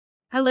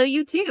Hello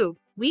YouTube!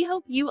 We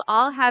hope you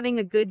all having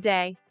a good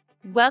day.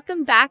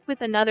 Welcome back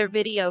with another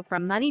video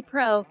from Money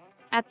Pro.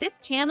 At this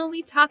channel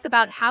we talk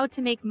about how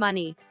to make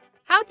money,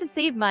 how to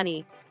save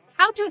money,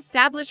 how to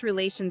establish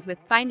relations with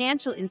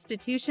financial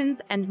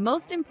institutions, and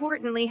most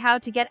importantly how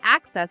to get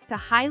access to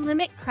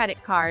high-limit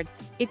credit cards.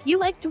 If you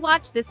like to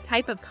watch this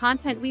type of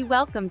content, we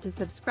welcome to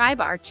subscribe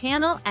our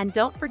channel and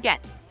don't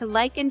forget to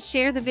like and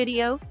share the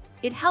video.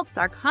 It helps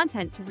our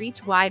content to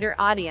reach wider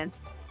audience.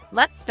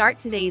 Let's start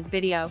today's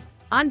video.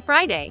 On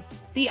Friday,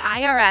 the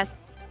IRS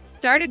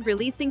started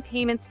releasing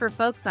payments for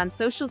folks on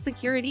Social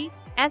Security,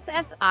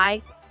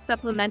 SSI,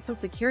 Supplemental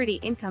Security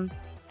Income,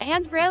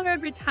 and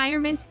Railroad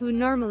Retirement who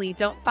normally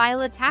don't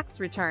file a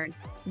tax return.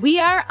 We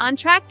are on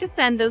track to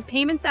send those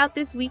payments out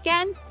this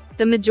weekend.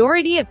 The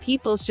majority of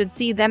people should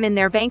see them in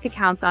their bank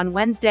accounts on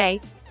Wednesday,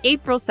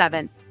 April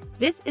 7th.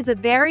 This is a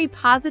very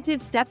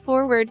positive step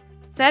forward,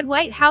 said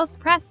White House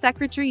Press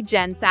Secretary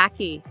Jen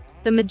Psaki.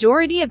 The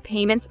majority of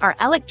payments are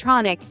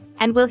electronic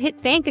and will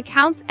hit bank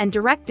accounts and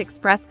Direct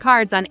Express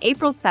cards on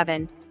April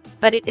 7.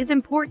 But it is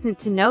important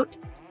to note,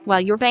 while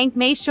your bank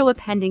may show a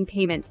pending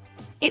payment,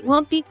 it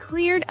won't be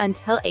cleared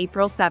until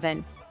April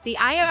 7. The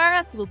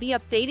IRS will be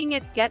updating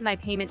its Get My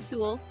Payment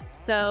tool,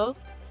 so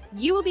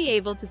you will be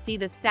able to see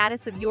the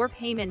status of your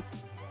payment.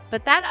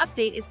 But that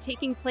update is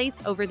taking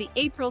place over the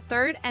April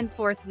 3rd and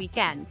 4th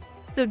weekend.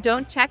 So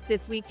don't check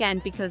this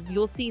weekend because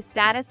you'll see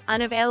status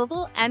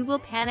unavailable and will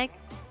panic,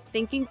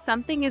 thinking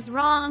something is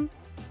wrong.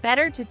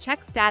 Better to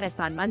check status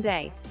on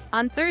Monday.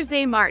 On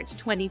Thursday, March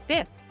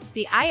 25th,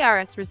 the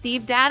IRS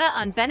received data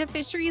on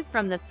beneficiaries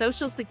from the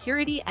Social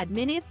Security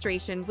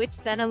Administration, which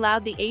then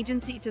allowed the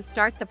agency to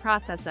start the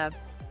process of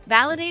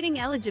validating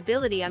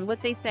eligibility on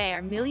what they say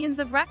are millions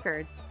of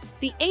records.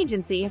 The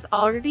agency has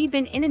already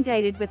been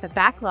inundated with a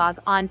backlog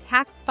on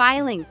tax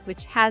filings,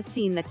 which has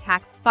seen the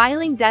tax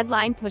filing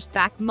deadline pushed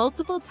back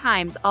multiple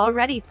times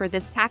already for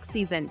this tax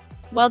season.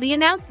 While the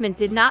announcement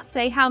did not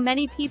say how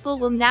many people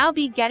will now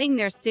be getting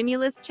their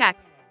stimulus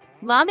checks,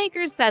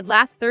 lawmakers said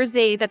last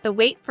Thursday that the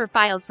wait for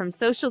files from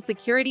Social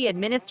Security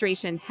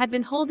Administration had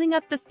been holding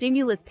up the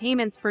stimulus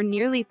payments for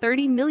nearly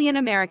 30 million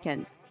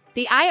Americans.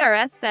 The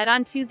IRS said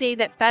on Tuesday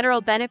that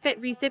federal benefit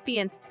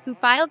recipients who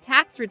filed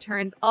tax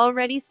returns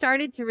already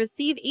started to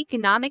receive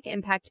economic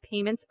impact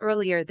payments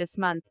earlier this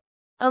month,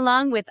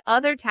 along with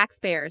other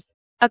taxpayers.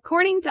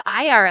 According to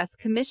IRS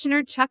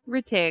Commissioner Chuck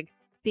Rettig,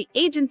 the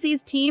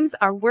agency's teams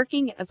are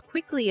working as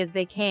quickly as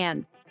they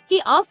can.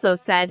 He also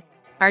said,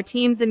 "Our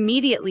teams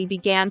immediately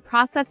began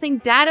processing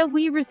data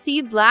we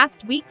received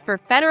last week for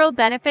federal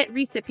benefit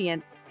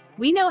recipients.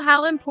 We know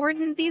how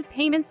important these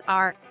payments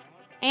are,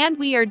 and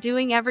we are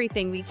doing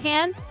everything we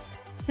can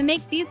to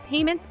make these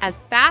payments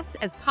as fast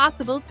as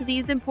possible to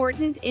these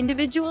important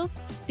individuals."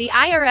 The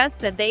IRS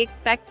said they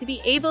expect to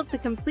be able to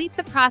complete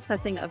the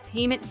processing of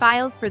payment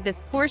files for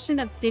this portion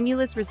of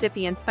stimulus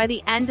recipients by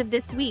the end of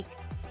this week,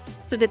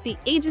 so that the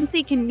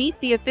agency can meet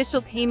the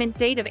official payment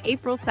date of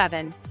April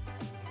 7.